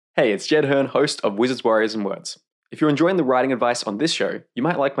Hey, it's Jed Hearn, host of Wizards, Warriors, and Words. If you're enjoying the writing advice on this show, you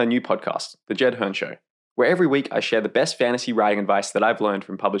might like my new podcast, The Jed Hearn Show, where every week I share the best fantasy writing advice that I've learned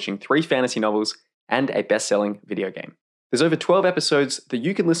from publishing 3 fantasy novels and a best-selling video game. There's over 12 episodes that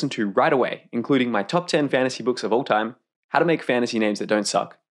you can listen to right away, including my top 10 fantasy books of all time, how to make fantasy names that don't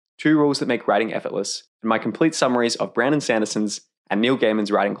suck, 2 rules that make writing effortless, and my complete summaries of Brandon Sanderson's and Neil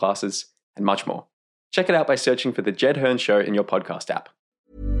Gaiman's writing classes, and much more. Check it out by searching for The Jed Hearn Show in your podcast app.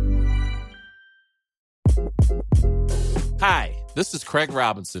 Hi, this is Craig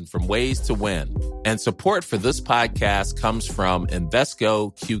Robinson from Ways to Win, and support for this podcast comes from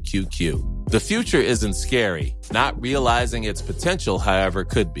Invesco QQQ. The future isn't scary. Not realizing its potential, however,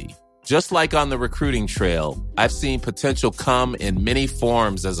 could be. Just like on the recruiting trail, I've seen potential come in many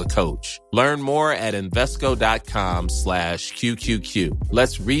forms as a coach. Learn more at Invesco.com/QQQ.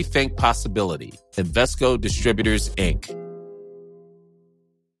 Let's rethink possibility. Invesco Distributors, Inc.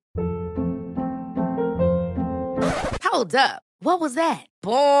 Hold up. What was that?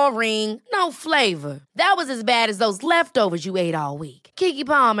 Boring. No flavor. That was as bad as those leftovers you ate all week. Keke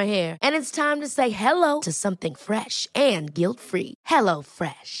Palmer here, and it's time to say hello to something fresh and guilt-free. Hello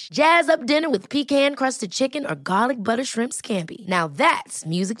Fresh. Jazz up dinner with pecan-crusted chicken or garlic butter shrimp scampi. Now that's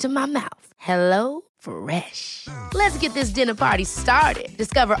music to my mouth. Hello Fresh. Let's get this dinner party started.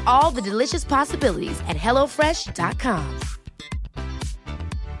 Discover all the delicious possibilities at HelloFresh.com.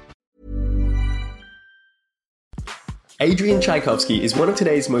 Adrian Tchaikovsky is one of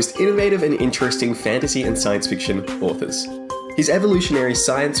today's most innovative and interesting fantasy and science fiction authors. His evolutionary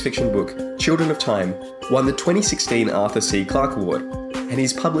science fiction book, Children of Time, won the 2016 Arthur C. Clarke Award, and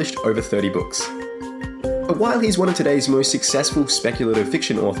he's published over 30 books. But while he's one of today's most successful speculative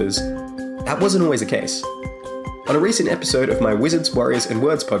fiction authors, that wasn't always the case. On a recent episode of my Wizards, Warriors, and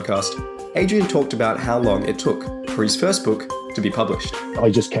Words podcast, Adrian talked about how long it took for his first book to be published. I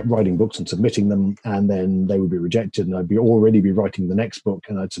just kept writing books and submitting them, and then they would be rejected, and I'd already be writing the next book,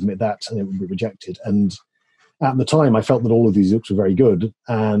 and I'd submit that, and it would be rejected. And at the time, I felt that all of these books were very good,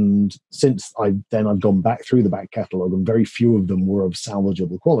 and since I've gone back through the back catalogue, and very few of them were of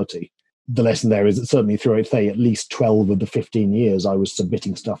salvageable quality. The lesson there is that certainly through, I'd say, at least 12 of the 15 years I was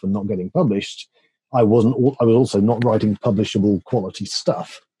submitting stuff and not getting published, I was also not writing publishable quality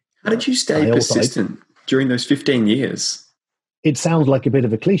stuff. How did you stay persistent during those 15 years? It sounds like a bit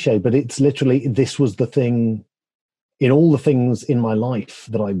of a cliche, but it's literally, this was the thing, in all the things in my life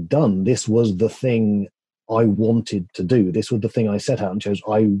that I've done, this was the thing I wanted to do. This was the thing I set out and chose.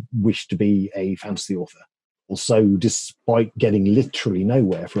 I wish to be a fantasy author. Also, despite getting literally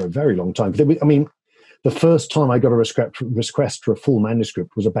nowhere for a very long time. I mean, the first time I got a request for a full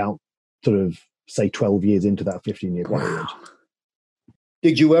manuscript was about sort of, say, 12 years into that 15-year period. Wow.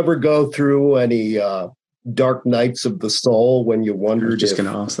 Did you ever go through any dark nights of the soul when you wondered just going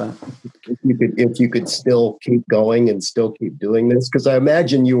to ask that if you could still keep going and still keep doing this? Because I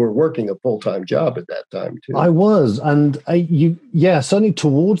imagine you were working a full-time job at that time too. I was, and certainly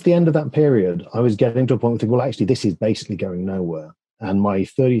towards the end of that period, I was getting to a point where I think, well, actually, this is basically going nowhere. And my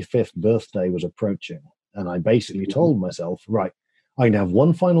 35th birthday was approaching, and I basically told myself, right, I can have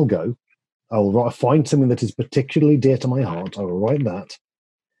one final go. I will find something that is particularly dear to my heart. I will write that.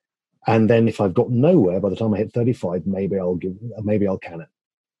 And then if I've got nowhere by the time I hit 35, maybe I'll can it.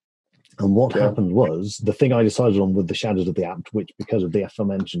 And what happened was, the thing I decided on with The Shadows of the Apt, which because of the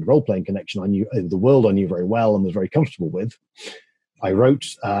aforementioned role-playing connection, I knew the world I knew very well and was very comfortable with. I wrote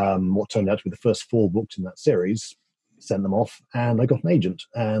what turned out to be the first 4 books in that series, sent them off, and I got an agent.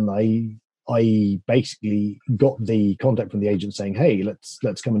 And I basically got the contact from the agent saying, hey,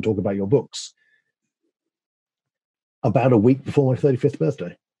 let's come and talk about your books, about a week before my 35th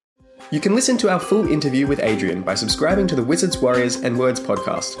birthday. You can listen to our full interview with Adrian by subscribing to the Wizards, Warriors, and Words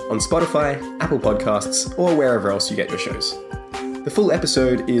podcast on Spotify, Apple Podcasts, or wherever else you get your shows. The full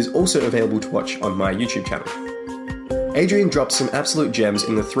episode is also available to watch on my YouTube channel. Adrian dropped some absolute gems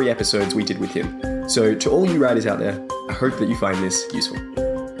in the 3 episodes we did with him. So to all you writers out there, I hope that you find this useful.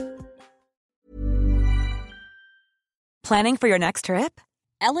 Planning for your next trip?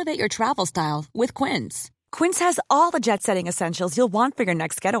 Elevate your travel style with Quince. Quince has all the jet-setting essentials you'll want for your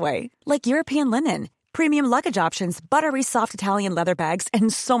next getaway, like European linen, premium luggage options, buttery soft Italian leather bags,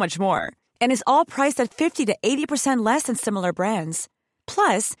 and so much more. And is all priced at 50 to 80% less than similar brands.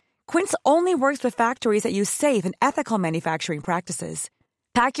 Plus, Quince only works with factories that use safe and ethical manufacturing practices.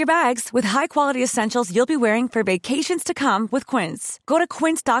 Pack your bags with high-quality essentials you'll be wearing for vacations to come with Quince. Go to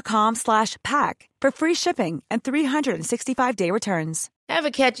quince.com/pack for free shipping and 365-day returns. Ever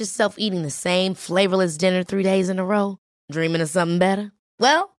catch yourself eating the same flavorless dinner 3 days in a row? Dreaming of something better?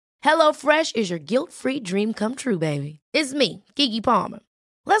 Well, HelloFresh is your guilt-free dream come true, baby. It's me, Keke Palmer.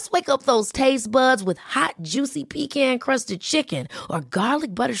 Let's wake up those taste buds with hot, juicy pecan-crusted chicken or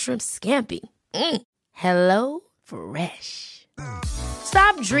garlic butter shrimp scampi. Hello Fresh.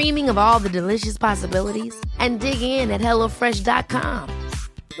 Stop dreaming of all the delicious possibilities and dig in at HelloFresh.com.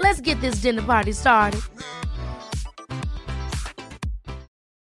 Let's get this dinner party started.